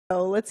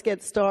So let's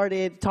get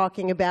started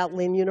talking about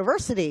Lynn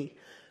University.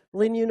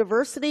 Lynn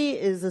University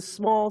is a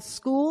small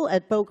school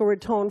at Boca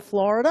Raton,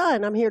 Florida,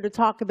 and I'm here to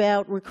talk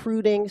about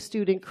recruiting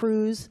student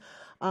crews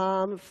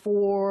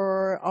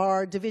for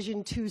our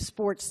Division II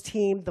sports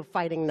team, the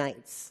Fighting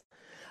Knights.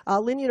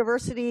 Lynn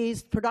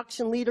University's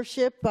production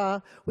leadership,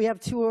 we have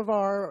two of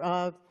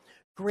our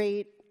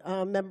great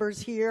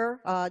members here.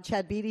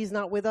 Chad Beatty's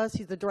not with us.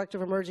 He's the Director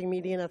of Emerging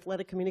Media and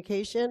Athletic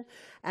Communication.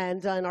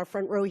 And in our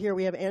front row here,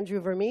 we have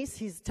Andrew Vermees.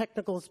 He's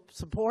technical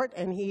support,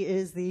 and he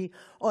is the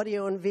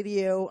audio and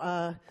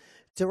video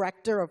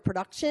Director of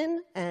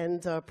Production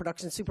and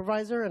Production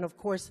Supervisor. And of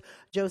course,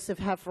 Joseph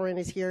Hefferon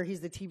is here. He's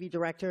the TV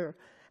Director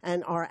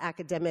and our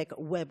Academic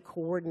Web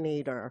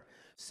Coordinator.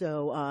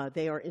 So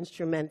they are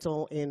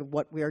instrumental in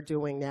what we are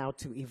doing now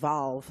to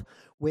evolve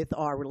with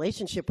our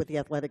relationship with the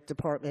athletic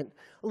department.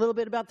 A little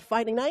bit about the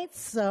Fighting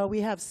Knights.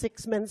 We have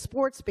 6 men's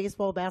sports: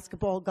 baseball,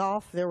 basketball,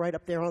 golf. They're right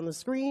up there on the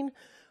screen.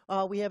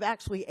 We have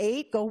actually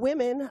 8, go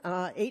women,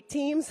 8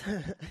 teams.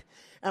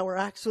 And we're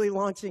actually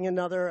launching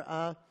another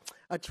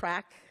a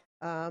track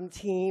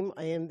team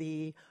in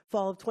the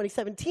fall of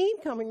 2017,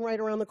 coming right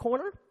around the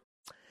corner.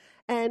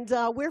 And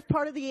we're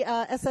part of the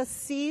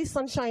SSC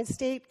Sunshine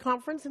State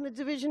Conference in the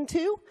Division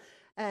II.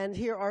 And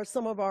here are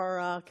some of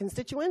our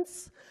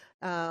constituents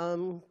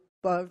in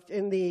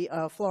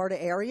the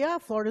Florida area.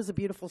 Florida's a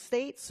beautiful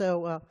state,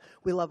 so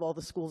we love all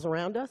the schools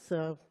around us.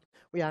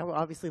 We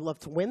obviously love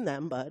to win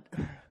them, but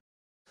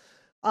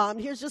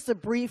here's just a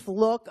brief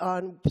look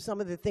on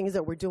some of the things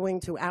that we're doing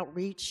to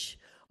outreach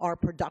our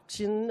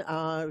production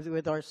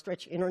with our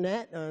Stretch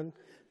Internet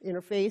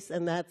interface,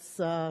 and that's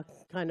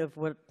kind of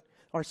what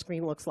our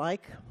screen looks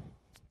like.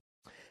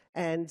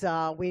 And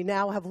we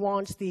now have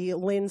launched the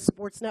Lynn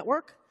Sports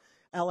Network,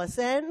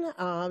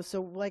 LSN.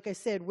 So like I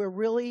said, we're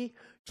really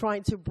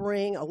trying to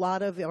bring a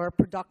lot of our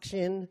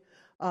production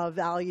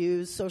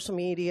values, social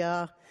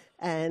media,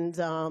 and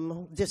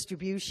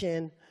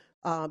distribution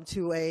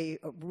to a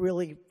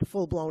really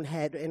full-blown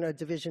head in a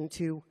Division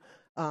II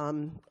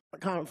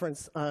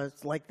conference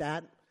like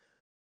that.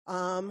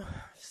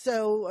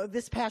 So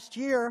this past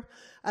year,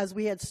 as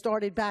we had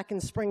started back in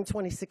spring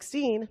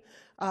 2016,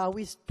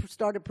 we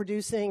started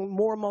producing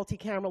more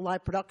multi-camera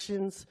live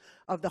productions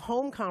of the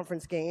home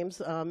conference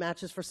games,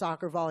 matches for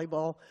soccer,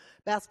 volleyball,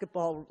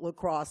 basketball,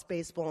 lacrosse,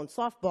 baseball, and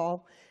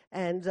softball.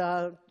 And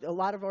a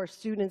lot of our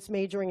students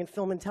majoring in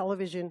film and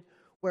television,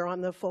 where I'm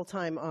the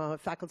full-time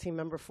faculty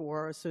member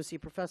for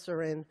associate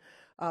professor, and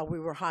we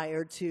were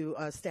hired to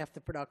staff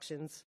the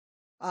productions.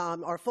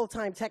 Our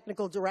full-time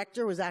technical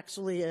director was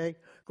actually a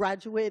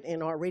graduate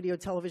in our radio,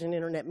 television,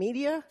 internet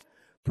media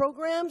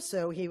program,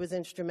 so he was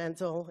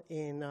instrumental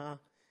in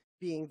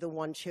being the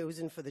one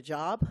chosen for the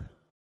job.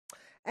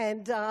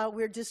 And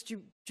we're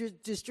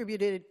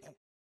distributed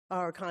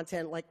our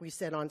content, like we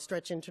said, on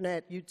Stretch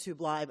Internet, YouTube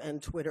Live,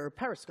 and Twitter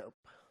Periscope.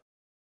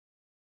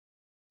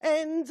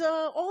 And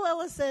all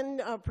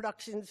LSN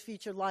productions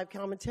feature live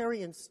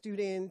commentary and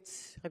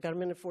I've got a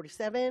minute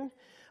 47.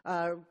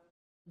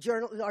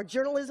 Our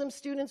journalism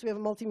students, we have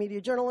a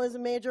multimedia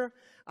journalism major.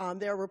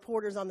 They're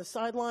reporters on the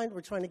sideline. We're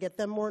trying to get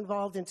them more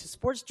involved into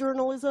sports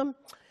journalism.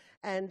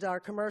 And our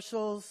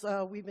commercials,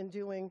 we've been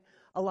doing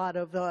a lot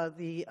of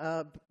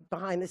the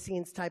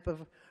behind-the-scenes type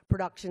of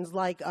productions,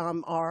 like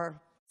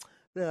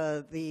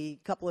the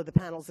couple of the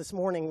panels this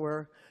morning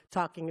were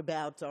talking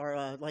about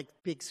our like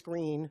big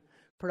screen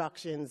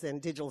productions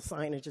and digital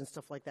signage and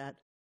stuff like that.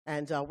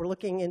 And we're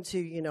looking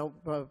into,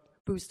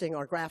 boosting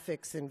our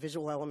graphics and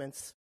visual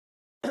elements.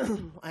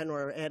 And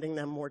we're adding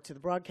them more to the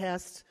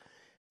broadcast.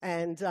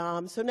 And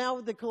so now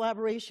with the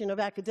collaboration of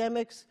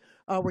academics,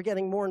 we're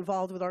getting more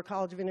involved with our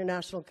College of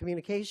International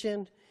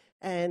Communication,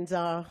 and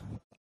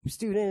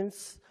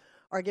students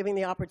are given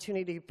the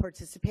opportunity to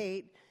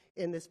participate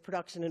in this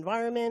production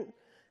environment.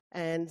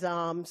 And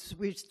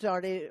we've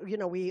started,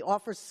 we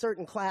offer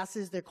certain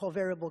classes. They're called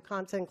variable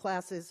content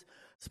classes: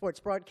 sports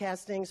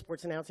broadcasting,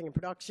 sports announcing and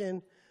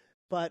production.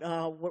 But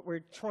what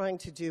we're trying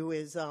to do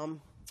is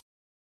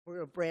we're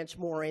going to branch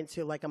more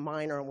into like a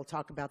minor, and we'll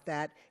talk about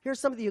that. Here's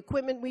some of the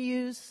equipment we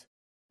use.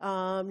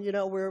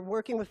 We're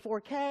working with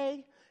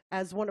 4K,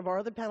 as one of our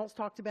other panels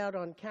talked about,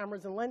 on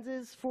cameras and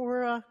lenses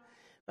for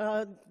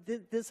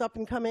this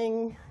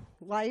up-and-coming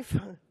life.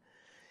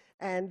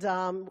 And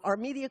our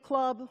media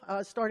club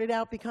started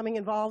out becoming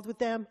involved with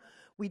them.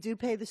 We do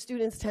pay the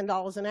students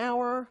 $10 an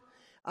hour.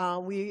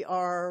 We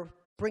are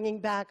bringing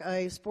back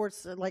a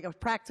sports, like a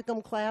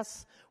practicum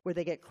class, where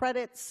they get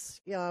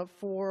credits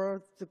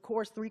for the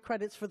course, 3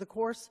 credits for the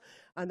course,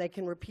 and they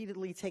can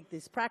repeatedly take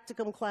this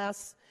practicum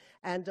class.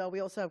 And we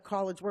also have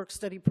college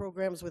work-study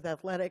programs with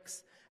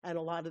athletics, and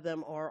a lot of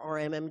them are our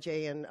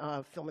MMJ and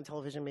film and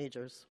television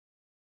majors.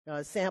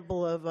 A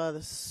sample of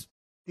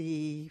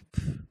the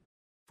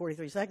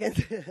 43 seconds,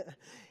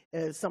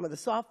 some of the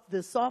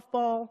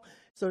softball.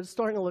 So it's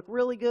starting to look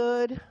really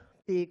good.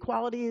 The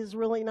quality is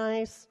really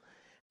nice.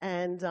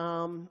 And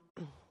some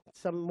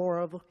more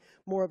of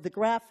the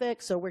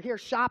graphics. So we're here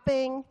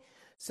shopping.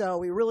 So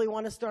we really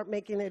want to start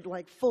making it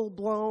like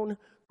full-blown,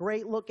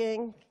 great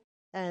looking.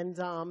 And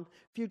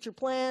future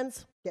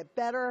plans, get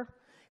better,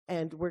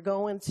 and we're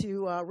going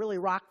to really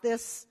rock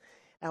this,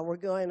 and we're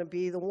going to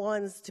be the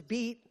ones to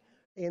beat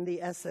in the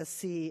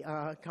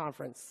SSC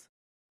conference,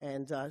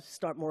 and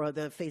start more of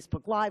the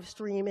Facebook live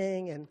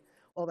streaming and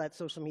all that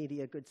social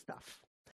media good stuff.